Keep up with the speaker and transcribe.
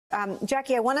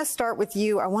Jackie, I want to start with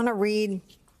you. I want to read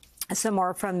some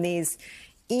more from these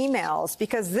emails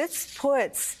because this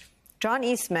puts John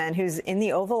Eastman, who's in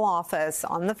the Oval Office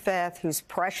on the 5th, who's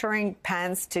pressuring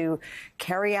Pence to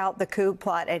carry out the coup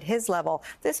plot at his level.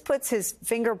 This puts his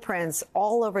fingerprints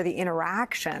all over the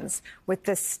interactions with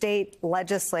the state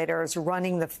legislators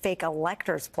running the fake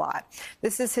electors plot.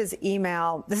 This is his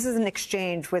email. This is an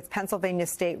exchange with Pennsylvania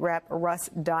State Rep Russ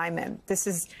Diamond. This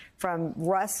is from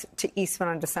Russ to Eastman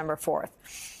on December 4th.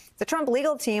 The Trump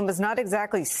legal team was not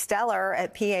exactly stellar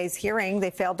at PA's hearing.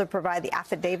 They failed to provide the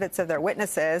affidavits of their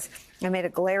witnesses and made a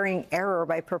glaring error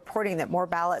by purporting that more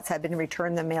ballots had been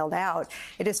returned than mailed out.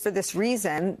 It is for this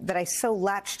reason that I so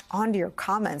latched onto your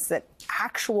comments that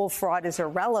actual fraud is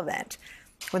irrelevant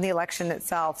when the election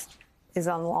itself is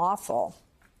unlawful.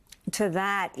 To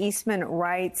that, Eastman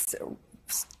writes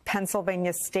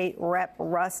Pennsylvania State Rep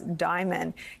Russ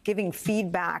Diamond giving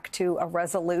feedback to a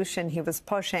resolution he was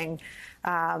pushing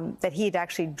that he'd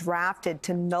actually drafted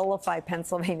to nullify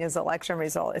Pennsylvania's election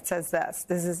result. It says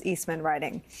this is Eastman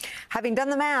writing. Having done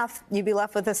the math, you'd be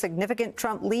left with a significant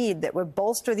Trump lead that would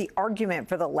bolster the argument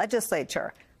for the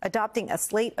legislature adopting a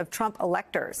slate of Trump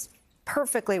electors,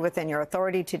 perfectly within your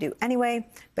authority to do anyway,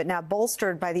 but now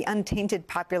bolstered by the untainted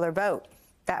popular vote.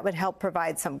 That would help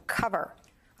provide some cover.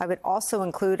 I would also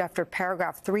include after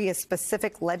paragraph 3 a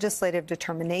specific legislative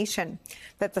determination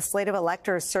that the slate of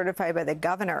electors certified by the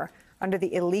governor under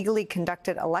the illegally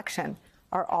conducted election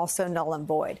are also null and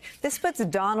void. This puts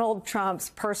Donald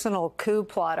Trump's personal coup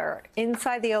plotter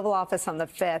inside the Oval Office on the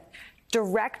 5th,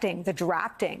 directing the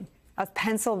drafting of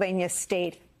Pennsylvania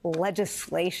state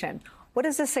legislation. What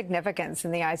is the significance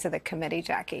in the eyes of the committee,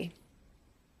 Jackie?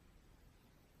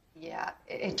 Yeah,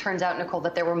 it turns out, Nicolle,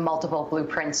 that there were multiple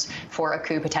blueprints for a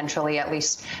coup, potentially, at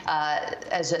least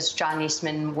as John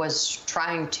Eastman was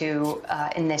trying to,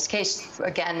 in this case,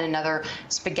 again, another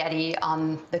spaghetti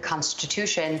on the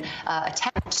Constitution,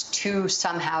 attempt to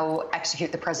somehow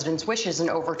execute the president's wishes and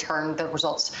overturn the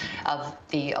results of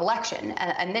the election.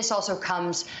 And this also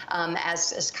comes,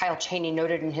 as Kyle Cheney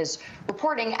noted in his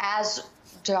reporting, as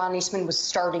John Eastman was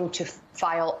starting to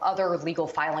file other legal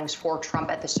filings for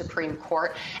Trump at the Supreme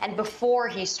Court. And before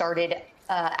he started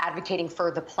advocating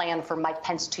for the plan for Mike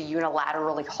Pence to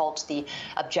unilaterally halt the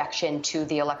objection to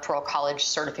the Electoral College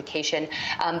certification.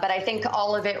 But I think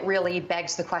all of it really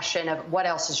begs the question of what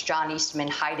else is John Eastman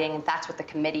hiding? And that's what the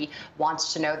committee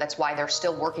wants to know. That's why they're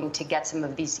still working to get some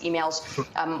of these emails,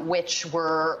 which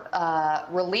were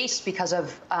released because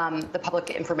of the Public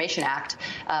Information Act.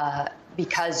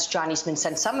 Because John Eastman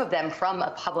sent some of them from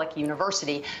a public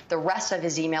university. The rest of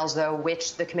his emails, though,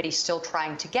 which the committee is still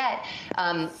trying to get,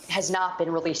 has not been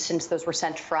released since those were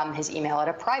sent from his email at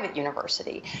a private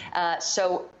university.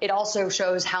 So it also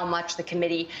shows how much the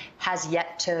committee has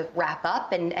yet to wrap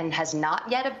up and has not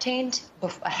yet obtained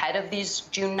ahead of these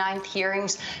June 9th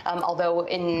hearings. Although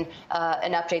in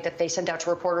an update that they sent out to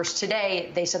reporters today,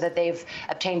 they said that they've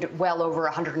obtained well over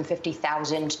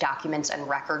 150,000 documents and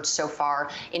records so far,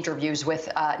 interviews with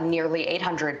nearly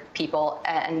 800 people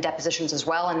and depositions as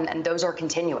well, and those are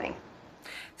continuing.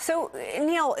 So,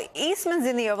 Neil, Eastman's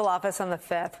in the Oval Office on the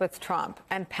 5th with Trump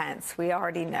and Pence, we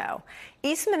already know.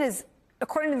 Eastman is,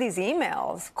 according to these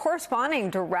emails,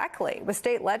 corresponding directly with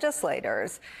state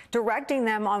legislators, directing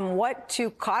them on what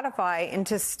to codify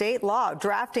into state law,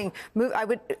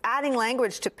 adding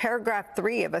language to paragraph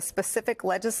 3 of a specific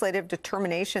legislative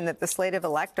determination that the slate of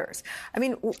electors. I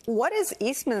mean, what is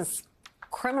Eastman's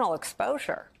criminal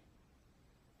exposure?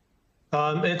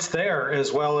 It's there,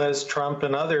 as well as Trump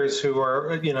and others who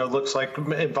are, looks like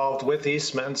involved with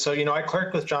Eastman. So, I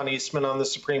clerked with John Eastman on the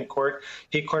Supreme Court.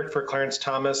 He clerked for Clarence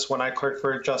Thomas when I clerked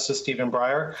for Justice Stephen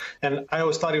Breyer. And I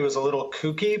always thought he was a little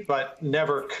kooky, but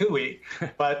never cooey.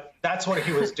 But that's what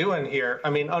he was doing here. I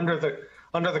mean, under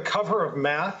the cover of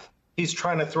math, he's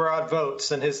trying to throw out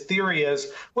votes. And his theory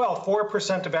is, well,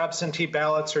 4% of absentee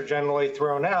ballots are generally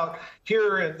thrown out.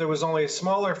 Here, there was only a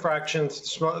smaller fraction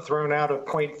thrown out of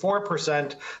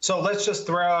 0.4%. So let's just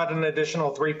throw out an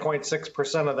additional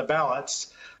 3.6% of the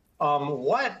ballots.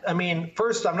 What? I mean,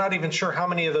 first, I'm not even sure how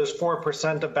many of those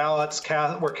 4% of ballots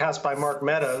were cast by Mark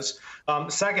Meadows.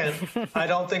 Second, I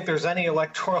don't think there's any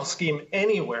electoral scheme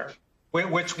anywhere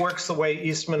which works the way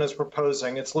Eastman is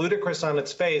proposing. It's ludicrous on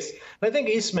its face. And I think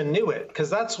Eastman knew it, because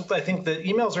that's what I think the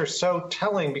emails are so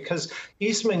telling, because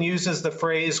Eastman uses the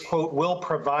phrase, quote, will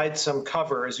provide some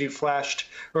cover, as you flashed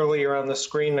earlier on the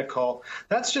screen, Nicolle.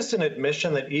 That's just an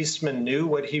admission that Eastman knew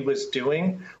what he was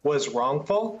doing was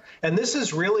wrongful. And this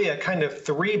is really a kind of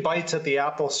 3 bites at the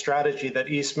apple strategy that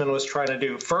Eastman was trying to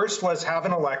do. First was have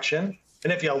an election.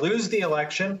 And if you lose the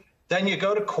election, then you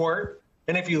go to court.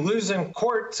 And if you lose in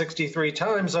court 63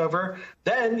 times over,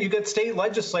 then you get state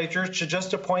legislatures to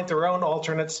just appoint their own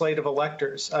alternate slate of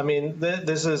electors. I mean,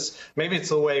 this is, maybe it's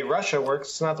the way Russia works.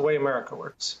 It's not the way America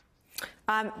works.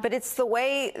 But it's the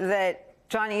way that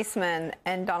John Eastman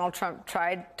and Donald Trump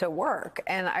tried to work.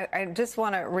 And I just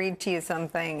want to read to you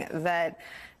something that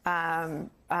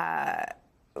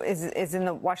is in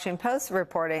the Washington Post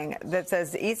reporting that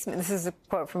says Eastman, this is a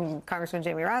quote from Congressman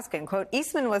Jamie Raskin, quote,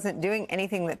 Eastman wasn't doing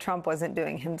anything that Trump wasn't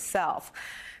doing himself.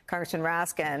 Congressman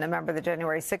Raskin, a member of the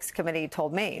January 6th committee,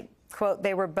 told me, quote,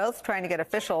 they were both trying to get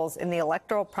officials in the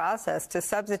electoral process to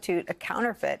substitute a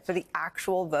counterfeit for the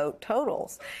actual vote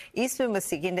totals. Eastman was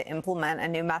seeking to implement a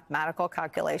new mathematical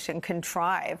calculation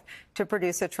contrived to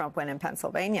produce a Trump win in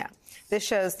Pennsylvania. This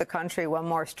shows the country one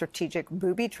more strategic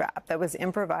booby trap that was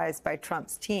improvised by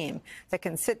Trump's team that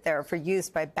can sit there for use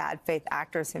by bad faith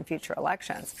actors in future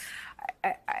elections.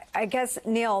 I guess,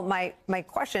 Neil, my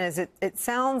question is, it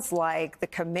sounds like the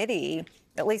committee,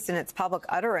 at least in its public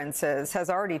utterances, has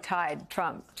already tied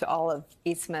Trump to all of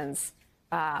Eastman's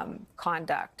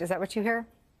conduct. Is that what you hear?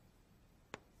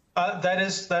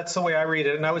 That's the way I read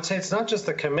it. And I would say it's not just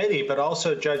the committee, but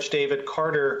also Judge David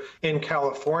Carter in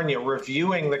California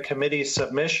reviewing the committee's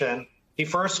submission. He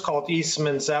first called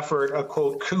Eastman's effort a,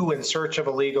 quote, coup in search of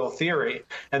a legal theory.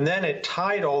 And then it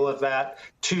tied all of that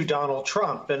to Donald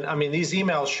Trump. And I mean, these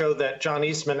emails show that John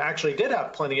Eastman actually did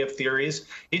have plenty of theories.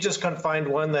 He just couldn't find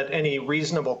one that any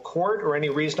reasonable court or any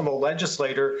reasonable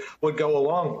legislator would go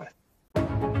along with.